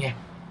ไหนไง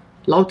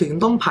เราถึง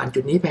ต้องผ่านจุ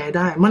ดนี้ไปไ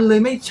ด้มันเลย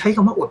ไม่ใช้ค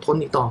ำว่าอดทน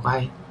อีกต่อไป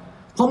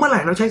เพราะเมื่อไหร่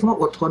เราใช้คำว่า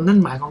อดทนนั่น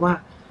หมายความว่า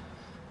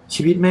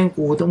ชีวิตแม่ง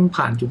กูต้อง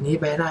ผ่านจุดนี้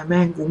ไปได้แ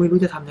ม่งกูไม่รู้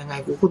จะทำยังไง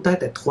กูได้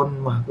แต่ทน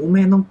ว่ะกูแ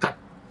ม่งต้องกัด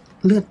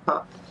เลือด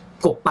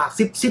กบปาก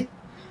ซิบ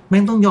แม่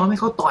งต้องยอมให้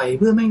เขาต่อยเ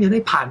พื่อแม่งจะได้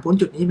ผ่านพ้น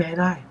จุดนี้ไป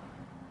ได้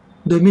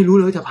โดยไม่รู้เ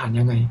ลยว่าจะผ่าน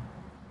ยังไง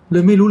โด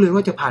ยไม่รู้เลยว่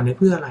าจะผ่านไป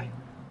เพื่ออะไร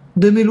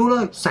โดยไม่รู้เล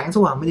ยแสงส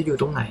ว่างมันจะอยู่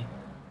ตรงไหน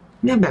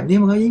เนี่ยแบบนี้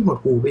มันก็ยิ่งหด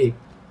หู่ไปอีก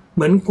เห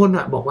มือนคน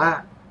บอกว่า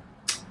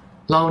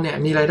เราเนี่ย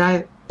มีรายได้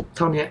เ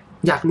ท่านี้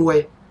อยากรวย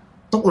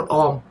ต้องอดอ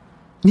อม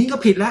นี่ก็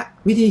ผิดละ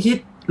วิธีคิด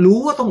รู้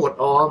ว่าต้องอด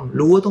ออม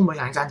รู้ว่าต้องบริ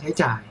หารการใช้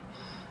จ่าย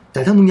แต่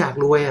ถ้ามึงอยาก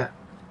รวย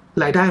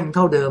รายได้มึงเ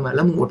ท่าเดิมแ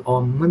ล้วมึงอดออ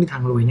มไม่มีทา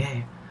งรวยแน่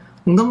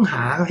มึงต้องห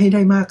าให้ไ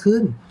ด้มากขึ้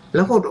นแ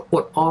ล้วก็อ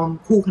ดออม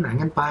คู่ขนาน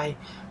กันไป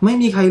ไม่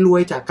มีใครรว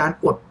ยจากการ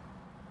อด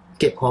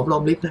เก็บหอมรอ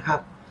มริบนะครับ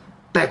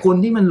แต่คน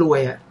ที่มันรวย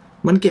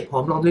มันเก็บหอ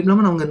มรอมริบแล้ว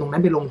มันเอาเงินตรงนั้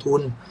นไปลงทุ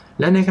น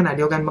และในขณะเ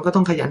ดียวกันมันก็ต้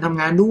องขยันทำ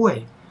งานด้วย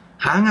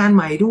หางานใ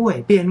หม่ด้วย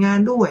เปลี่ยนงาน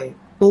ด้วย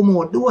โปรโม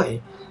ทด้วย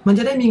มันจ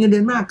ะได้มีเงินเดื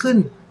อนมากขึ้น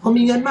พอ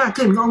มีเงินมาก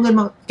ขึ้นก็เอาเงิน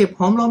มาเก็บ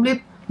หอมรอมริบ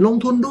ลง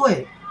ทุนด้วย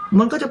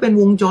มันก็จะเป็น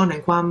วงจรแห่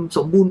งความส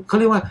มบูรณ์เขา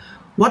เรียกว่า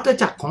วัฏ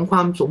จักรของคว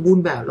ามสมบูร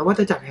ณ์แบบและวั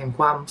ฏจักรแห่งค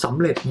วามสำ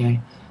เร็จไง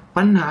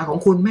ปัญหาของ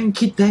คนแม่ง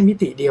คิดได้มิ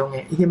ติเดียวไง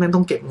ที่แม่งต้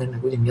องเก็บเงิน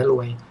กูถึงจะร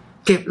วย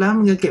เก็บแล้ว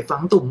มึงจะเก็บฝั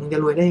งตุ่มมึงจะ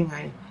รวยได้ยังไง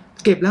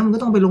เก็บแล้วมึงก็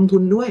ต้องไปลงทุ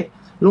นด้วย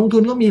ลงทุ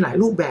นก็มีหลาย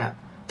รูปแบบ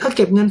ถ้าเ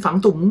ก็บเงินฝัง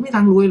ตุ่มมึงไม่ท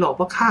างรวยหรอกเพ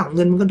ราะค่าของเ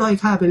งินมันก็ด้อย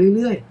ค่าไปเ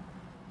รื่อย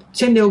ๆเ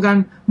ช่นเดียวกัน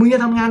มึงจะ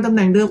ทำงานตำแห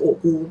น่งเดิม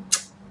กู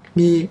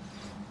มี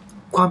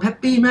ความแฮป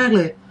ปี้มากเ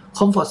ลยค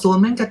อมฟอร์ตโซน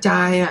แม่งกระจ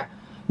าย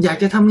อยาก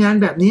จะทำงาน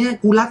แบบนี้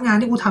กูรักงาน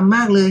ที่กูทำม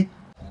ากเลย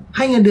ใ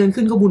ห้เงินเดือน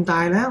ขึ้นก็บุญตา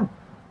ยแล้ว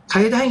ใคร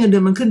จะให้เงินเดื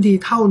อนมันขึ้นที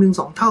เท่านึง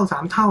2 เท่า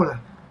 3 เท่าล่ะ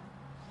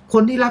ค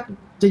นที่รัก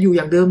จะอยู่อ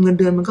ย่างเดิมเงิน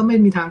เดือนมันก็ไม่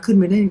มีทางขึ้น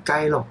ไปได้ไกล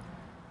หรอก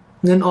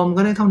เงินออม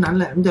ก็ได้เท่านั้น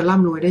แหละมันจะร่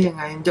ำรวยได้ยัง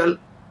ไงมันจะ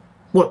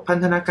ปลดพัน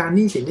ธนาการห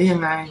นี้สินได้ยั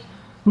งไง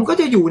มันก็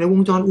จะอยู่ในว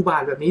งจรอุบา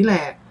ทแบบนี้แหล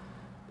ะ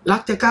รั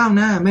กจะก้าวห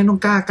น้าแม่งต้อ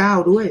งกล้าก้าว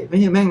ด้วยไม่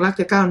ใช่แม่งรัก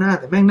จะก้าวหน้า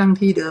แต่แม่งนั่ง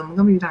ที่เดิมมัน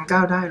ก็ไม่มีทางก้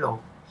าวได้หรอก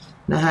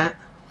นะฮะ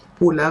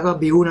พูดแล้วก็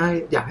บิ้วนะ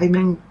อยากให้แ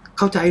ม่งเ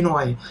ข้าใจหน่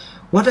อย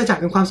วัฏจักร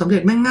เป็นความสำเร็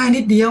จแม่งง่าย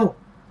นิดเดียว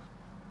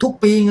ทุก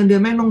ปีเงินเดือ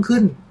นแม่งต้องขึ้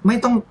นไม่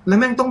ต้องและ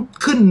แม่งต้อง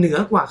ขึ้นเหนือ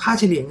กว่าค่า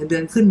เฉลี่ยเงินเดื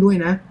อนขึ้นด้วย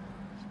นะ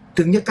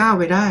ถึงจะก้าว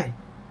ไปได้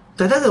แ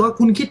ต่ถ้าเกิดว่า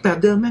คุณคิดแบบ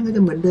เดิมแม่งก็จ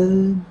ะเหมือนเดิ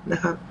มนะ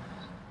ครับ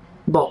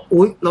บอก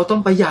อุ๊ยเราต้อ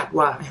งประหยัด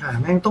ว่ะ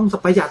แม่งต้อง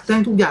ประหยัดแม่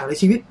งทุกอย่างเลย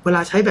ชีวิตเวล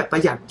าใช้แบบปร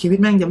ะหยัดชีวิต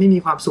แม่งจะไม่มี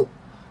ความสุข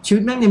ชีวิ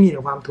ตแม่งจะมีแ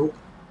ต่ความทุกข์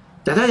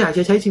แต่ถ้าอยากจ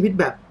ะใช้ชีวิต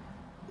แบบ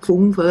ฟุ้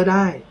งเฟ้อไ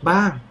ด้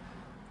บ้าง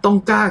ต้อง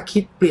กล้าคิ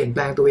ดเปลี่ยนแป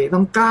ลงตัวเองต้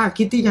องกล้า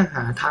คิดที่จะห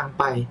าทาง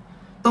ไป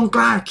ต้องก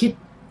ล้าคิด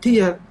ที่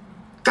จะ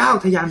ก้าว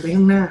ทะยานไป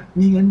ข้างหน้าไ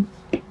ม่งั้น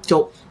จ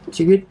บ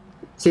ชีวิต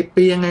10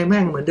 ปียังไงแ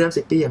ม่งเหมือนเดิม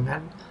10 ปีอย่างนั้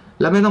น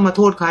แล้วไม่ต้องมาโ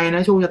ทษใครน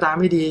ะโชคชะตา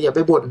ไม่ดีอย่าไป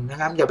บ่นนะ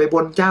ครับอย่าไป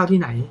บ่นเจ้าที่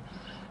ไหน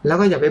แล้ว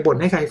ก็อย่าไปบ่น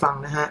ให้ใครฟัง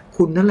นะฮะ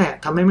คุณนั่นแหละ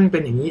ทำให้มันเป็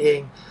นอย่างนี้เอง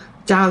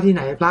เจ้าที่ไห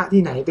นพระ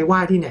ที่ไหนไปไหว้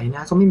ที่ไหนน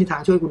ะเขาไม่มีทา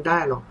งช่วยคุณได้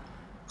หรอก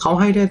เขา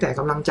ให้ได้แต่ก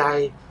ำลังใจ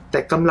แต่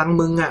กำลัง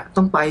มึงอ่ะ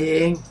ต้องไปเอ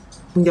ง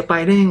มึงจะไป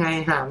ได้ยังไง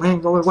แม่ง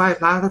ก็ไปไหว้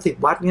พระสัก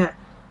10 วัดเนี่ย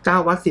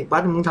9 วัด10 วั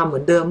ดมึงทำเหมื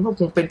อนเดิมก็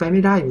คงเป็นไปไ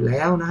ม่ได้อยู่แ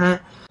ล้วนะฮะ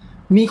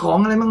มีของ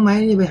อะไรบ้างไหม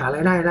ที่ไปหาร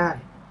ายได้ได้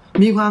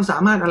มีความสา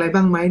มารถอะไร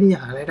บ้างไหมที่จะ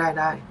หารายได้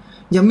ได้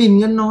อย่าหมิ่น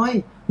เงินน้อย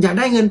อยาก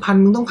ได้เงิน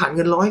1,000มึงต้องผ่านเ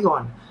งิน100ก่อ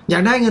นอยา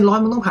กได้เงิน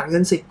100มึงต้องผ่านเงิ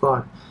น10ก่อ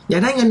นอยา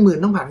กได้เงิน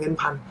10,000ต้องผ่านเงิน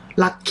1,000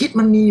หลักคิด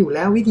มันมีอยู่แ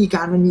ล้ววิธีก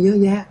ารมันมีเยอะ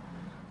แยะ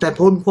แต่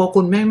พอค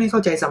นแม่งไม่เข้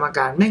าใจสมก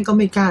ารแม่งก็ไ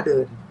ม่กล้าเดิ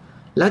น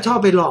แล้วชอบ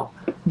ไปหลอก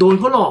โดน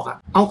เขาหลอกอ่ะ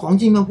เอาของ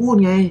จริงมาพูด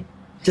ไง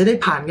จะได้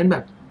ผ่านกันแบ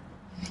บ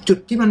จุด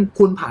ที่มันค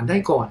วรผ่านได้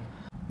ก่อน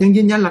ยัง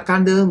ยืนยันหลักกา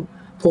รเดิม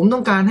ผมต้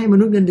องการให้ม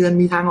นุษย์เงินเดือน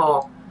มีทางอ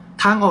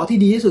อกที่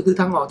ดีที่สุดคือ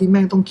ทางออกที่แ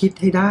ม่งต้องคิด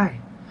ให้ได้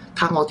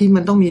ทางออกที่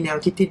มันต้องมีแนว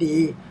คิดที่ดี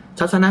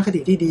ทัศนคติ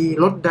ที่ดี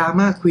ลดดรา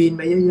ม่าควีนไ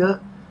ปเยอะ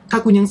ๆถ้า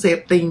คุณยังเสพ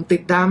ติ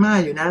ดดราม่า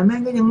อยู่นะแม่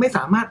งก็ยังไม่ส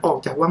ามารถออก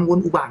จากวังวน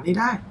อุบาทนี้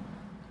ได้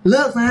เ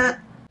ลิกนะฮะ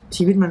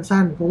ชีวิตมัน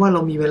สั้นเพราะว่าเร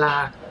ามีเวลา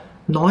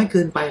น้อยเ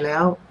กินไปแล้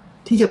ว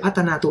ที่จะพัฒ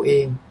นาตัวเอ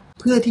ง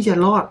เพื่อที่จะ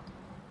รอด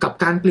กับ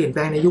การเปลี่ยนแป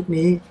ลงในยุค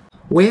นี้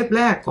เวฟแ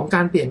รกของก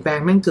ารเปลี่ยนแปลง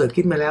แม่งเกิด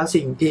ขึ้นมาแล้ว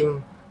สิ่งพิมพ์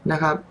นะ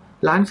ครับ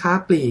ร้านค้า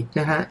ปลีก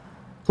นะฮะ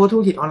พวกธุ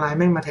รกิจออนไลน์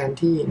แม่งมาแทน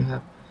ที่นะครั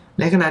บ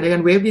ในขณะเดียวกั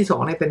นเวฟที่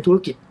2เนี่ยเป็น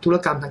ธุร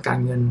กรรมทางการ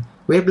เงิน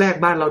เวฟแรก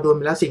บ้านเราโดนไ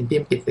ปแล้วสิ่งพิ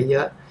มพ์ปิดไปเย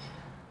อะ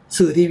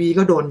สื่อทีวี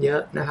ก็โดนเยอ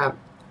ะนะครับ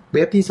เว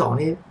ฟที่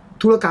2นี่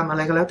ธุรกรรมอะไ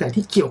รก็แล้วแต่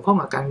ที่เกี่ยวข้อง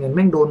กับการเงินแ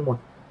ม่งโดนหมด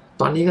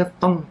ตอนนี้ก็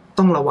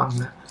ต้องระวัง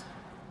นะ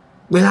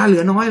เวลาเหลื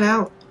อน้อยแล้ว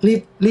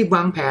รีบว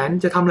างแผน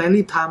จะทำอะไร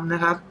รีบทำน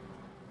ะครับ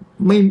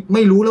ไ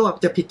ม่รู้แล้วว่า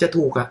จะผิดจะ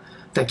ถูกอ่ะ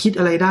แต่คิด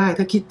อะไรได้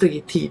ถ้าคิด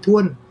ถี่ถ้ว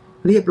น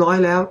เรียบร้อย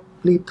แล้ว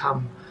รีบท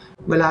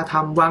ำเวลาท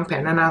ำวางแผ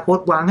นอนาคต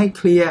วางให้เ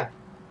คลียร์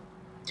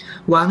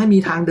วางให้มี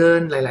ทางเดิน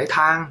หลายๆท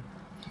าง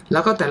แล้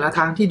วก็แต่ละท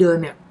างที่เดิน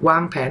เนี่ยวา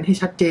งแผนให้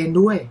ชัดเจน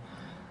ด้วย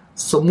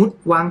สมมุติ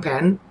วางแผ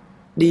น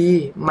ดี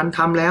มันท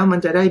ำแล้วมัน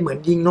จะได้เหมือน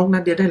ยิงนกนั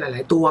ดเดียวได้หล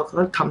ายๆตัว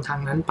ก็ทำทาง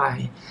นั้นไป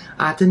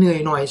อาจจะเหนื่อย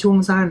หน่อยช่วง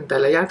สั้นแต่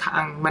ระยะทา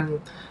งมัน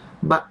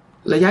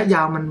ระยะย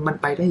าวมัน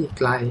ไปได้อีก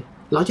ไกล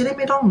เราจะได้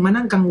ไม่ต้องมา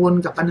นั่งกังวล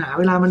กับปัญหา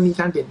เวลามันมี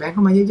การเปลี่ยนแปลงเข้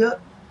ามาเยอะ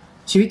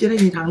ๆชีวิตจะได้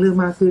มีทางเลือก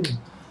มากขึ้น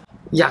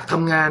อยากท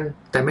ำงาน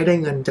แต่ไม่ได้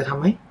เงินจะทำ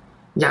ไหม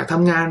อยากท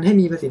ำงานให้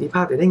มีประสิทธิภ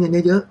าพแต่ได้เงิน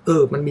เยอะ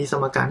ๆมันมีส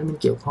มการที่มัน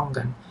เกี่ยวข้อง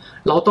กัน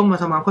เราต้องมา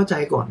ทำความเข้าใจ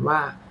ก่อนว่า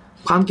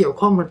ความเกี่ยว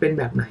ข้องมันเป็น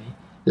แบบไหน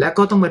และ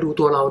ก็ต้องมาดู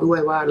ตัวเราด้วย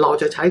ว่าเรา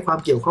จะใช้ความ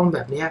เกี่ยวข้องแบ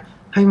บนี้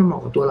ให้มันเหมาะ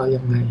กับตัวเรา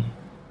ยังไง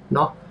เน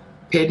าะ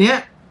เพจเนี้ย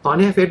ตอน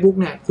นี้ Facebook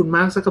เนี่ยคุณม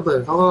าร์ค ซักเคอร์เบิร์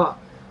กเขาก็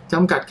จ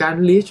ำกัดการ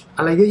รีชอ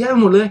ะไรเยอะแยะ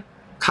หมดเลย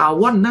ข่าว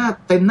ว่อนหน้า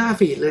เต็มหน้า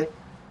ฟีดเลย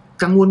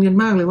กังวลกัน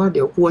มากเลยว่าเ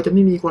ดี๋ยวกลัวจะไ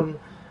ม่มีคน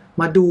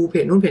มาดูเพ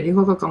จนู้นเพจนี้เข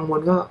าก็กังวล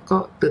ก็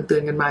เตือ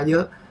นกันมาเยอ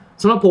ะ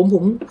สำหรับผ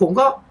ม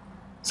ก็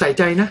ใส่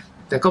ใจนะ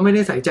แต่ก็ไม่ไ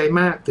ด้ใส่ใจ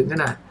มากถึงข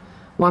นาด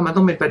ว่ามัน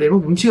ต้องเป็นประเด็นเพรา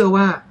ะผมเชื่อ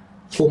ว่า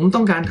ผมต้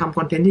องการทำค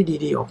อนเทนต์ที่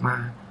ดีๆออกมา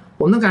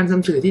ผมต้องการน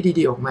ำสื่อที่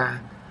ดีๆออกมา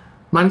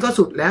มันก็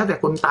สุดแล้วแต่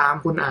คนตาม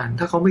คนอ่าน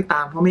ถ้าเขาไม่ต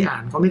ามเขาไม่อ่า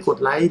นเขาไม่กด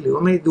ไลค์หรือว่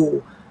าไม่ดู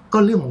ก็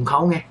เรื่องของเขา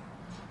ไง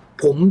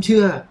ผมเ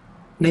ชื่อ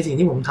ในสิ่ง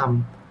ที่ผมท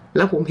ำแ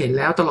ล้วผมเห็นแ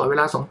ล้วตลอดเว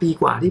ลา2 ปี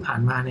กว่าที่ผ่า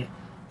นมาเนี่ย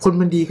คน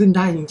มันดีขึ้นไ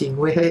ด้จริงๆ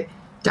เว้ย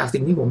จาก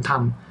สิ่งที่ผมท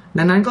ำ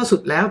นั้นก็สุ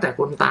ดแล้วแต่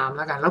คนตามแ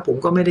ล้วกันแล้วผม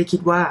ก็ไม่ได้คิ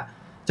ดว่า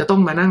จะต้อ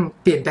งมานั่ง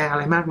เปลี่ยนแปลงอะ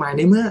ไรมากมายใ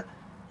นเมื่อ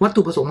วัต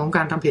ถุประสงค์ของก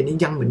ารทำเพจนี้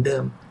ยังเหมือนเดิ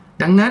ม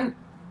ดังนั้น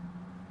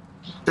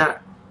จะ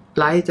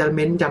ไลค์จะเ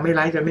ม้นจะไม่ไ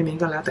ลค์จะไม่เม้น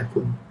ก็แล้วแต่คุ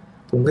ณ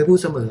ผมเคยพูด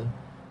เสมอ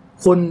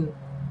คน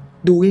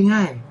ดู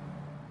ง่าย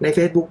ๆใน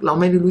Facebook เรา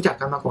ไม่ได้รู้จัก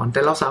กันมาก่อนแ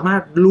ต่เราสามาร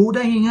ถรู้ไ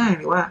ด้ง่ายๆเ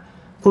ลยว่า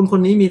คน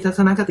นี้มีทัศ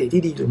นคติ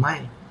ที่ดีหรือไม่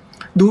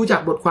ดูจา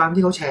กบทความ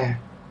ที่เขาแชร์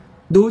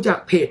ดูจาก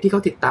เพจที่เข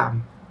าติดตาม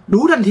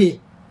รู้ทันที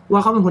ว่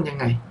าเขาเป็นคนยัง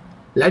ไง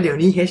และเดี๋ยว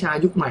นี้ HR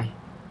ยุคใหม่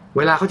เ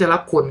วลาเขาจะรั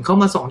บคนเขา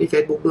มาส่องที่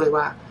Facebook ด้วย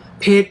ว่า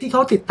เพจที่เข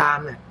าติดตาม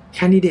เนี่ยแค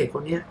นดิเดตค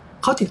นนี้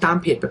เขาติดตาม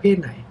เพจประเภท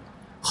ไหน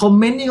คอม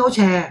เมนต์ที่เขาแ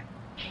ชร์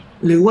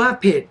หรือว่า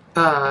เพจ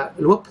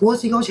หรือว่าโพส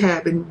ต์ที่เขาแช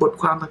ร์เป็นบท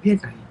ความประเภท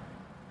ไหน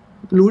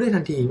รู้ได้ทั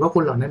นทีว่าค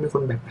นเหล่านั้นเป็นค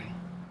นแบบไหน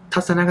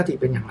ทัศนคติ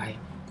เป็นอย่างไร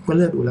ก็เ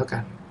ลือกดูแล้วกั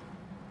น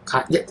ค่ะ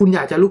คุณอย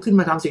ากจะลุกขึ้น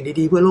มาทำสิ่ง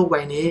ดีๆเพื่อโลกใบ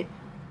นี้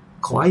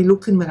ขอให้ลุก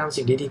ขึ้นมาทำ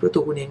สิ่งดีๆเพื่อตั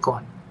วคุณเองก่อ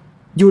น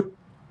หยุด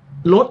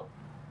ลด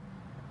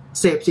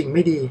เสพสิ่งไ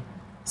ม่ดี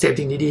เสพ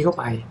สิ่งดีๆเข้า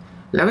ไป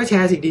แล้วก็แช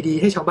ร์สิ่งดี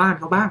ๆให้ชาวบ้าน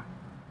เขาบ้าง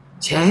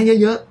แชร์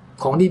เยอะ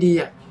ๆของดีๆ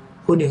อ่ะ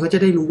คนอื่นเขาจะ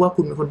ได้รู้ว่า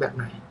คุณเป็นคนแบบไ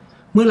หน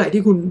เมื่อไหร่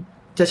ที่คุณ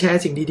จะแชร์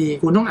สิ่งดี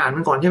ๆคุณต้องอ่าน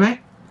มันก่อนใช่ไหม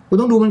คุณ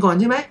ต้องดูมันก่อน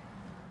ใช่ไหม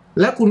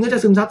แล้วคุณก็จะ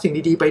ซึมซับสิ่ง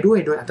ดีๆไปด้วย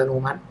โดยอัตโน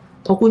มัติ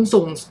พอคุณ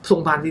ส่ง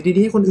ผ่านสิ่ง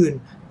ดีๆให้คนอื่น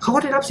เขาก็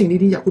ได้รับสิ่ง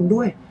ดีๆจากคุณ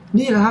ด้วย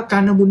นี่แหละครับกา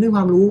รทำบุญด้วยค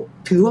วามรู้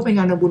ถือว่าเป็น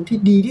การทำบุญที่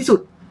ดีที่สุด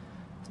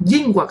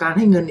ยิ่งกว่าการใ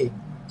ห้เงินอีก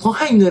เพราะ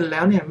ให้เงินแล้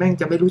วเนี่ยแม่ง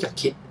จะไม่รู้จัก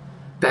คิด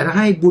แต่ถ้าใ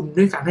ห้บุญ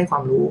ด้วยการให้ควา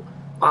มรู้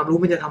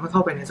มันจะทำให้เข้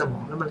าไปในสมอ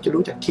งแล้วมันจะ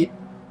รู้จักคิด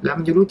แล้ว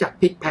มันจะรู้จัก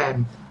พลิกแพลง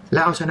และ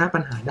เอาชนะปั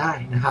ญหาได้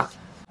นะครับ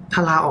ถ้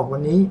าลาออกวั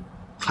นนี้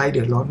ใครเ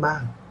ดือดร้อนบ้า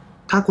ง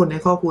ถ้าคนใน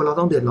ครอบครัวเรา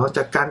ต้องเดือดร้อนจ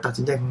ากการตัด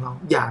สินใจของเรา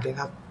อย่าเลย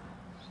ครับ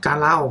การ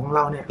ลาออกของเ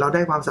ราเนี่ยเราไ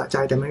ด้ความสะใจ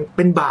แต่มันเ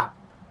ป็นบาป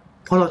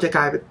เพราะเราจะก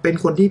ลายเป็น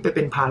คนที่ไปเ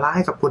ป็นภาระใ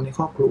ห้กับคนในค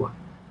รอบครัว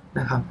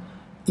นะครับ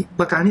อีก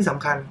ประการที่ส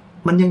ำคัญ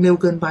มันยังเร็ว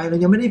เกินไปเรา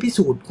ยังไม่ได้พิ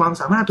สูจน์ความ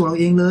สามารถตัวเรา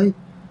เองเลย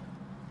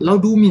เรา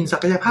ดูหมิ่นศั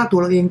กยภาพตัว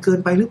เราเองเกิน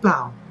ไปหรือเปล่า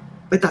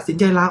ไปตัดสิน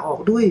ใจลาออก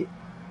ด้วย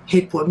เห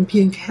ตุผลเพี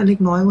ยงแค่เล็ก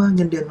น้อยว่าเ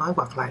งินเดือนน้อยก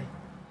ว่าใคร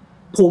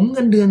ผมเ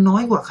งินเดือนน้อ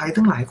ยกว่าใคร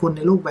ทั้งหลายคนใ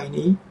นโลกใบ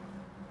นี้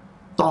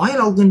ต่อให้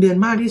เราเงินเดือน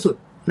มากที่สุด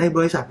ในบ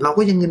ริษัทเรา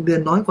ก็ยังเงินเดือ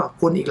นน้อยกว่า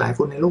คนอีกหลายค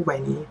นในโลกใบ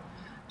นี้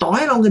ต่อใ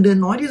ห้เราเงินเดือน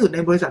น้อยที่สุดใน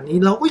บริษัทนี้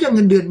เราก็ยังเ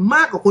งินเดือนม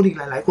ากกว่าคนอีก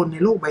หลายๆคนใน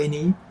โลกใบ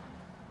นี้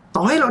ต่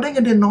อให้เราได้เ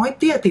งินเดือนน้อย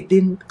เตี้ยติดดิ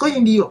นก็ยั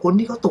งดีกว่าคน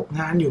ที่เขาตก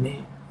งานอยู่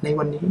ใน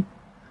วันนี้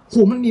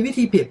มันมีวิ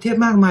ธีเปรียบเทียบ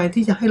มากมาย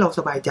ที่จะให้เราส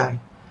บายใจ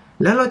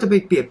แล้วเราจะไป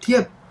เปรียบเทีย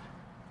บ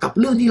กับ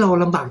เรื่องที่เรา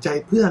ลำบากใจ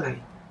เพื่ออะไร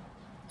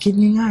คิด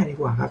ง่ายๆดี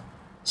กว่าครับ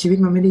ชีวิต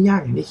มันไม่ได้ยา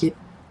กอย่างที่คิด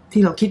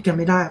ที่เราคิดกัน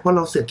ไม่ได้เพราะเ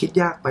ราเสือกคิด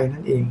ยากไป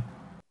นั่นเอง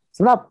ส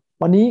ำหรับ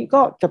วันนี้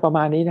ก็จะประม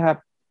าณนี้นะครับ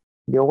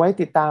เดี๋ยวไว้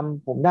ติดตาม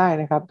ผมได้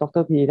นะครับด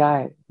รพีได้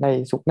ใน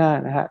ศุกร์หน้า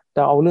นะฮะจ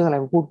ะเอาเรื่องอะไร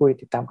มาพูดคุย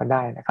ติดตามกันไ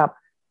ด้นะครับ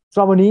สำ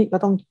หรับวันนี้ก็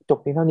ต้องจบ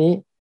เพียงเท่านี้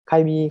ใคร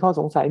มีข้อ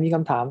สงสัยมีค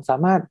ำถามสา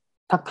มารถ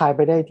ทักทายไ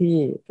ปได้ที่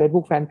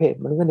Facebook Fanpage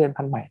มนุษย์เงินเดือน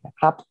พันใหม่นะ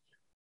ครับ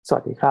สวั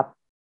สดีครับ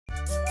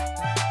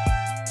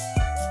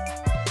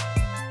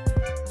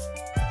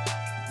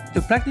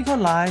The Practical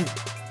Life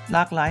หล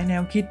ากหลายแน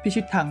วคิดพิ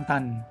ชิตทางตั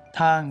น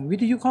ทางวิ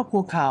ทยุครอบครั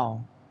วข่าว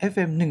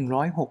FM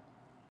 106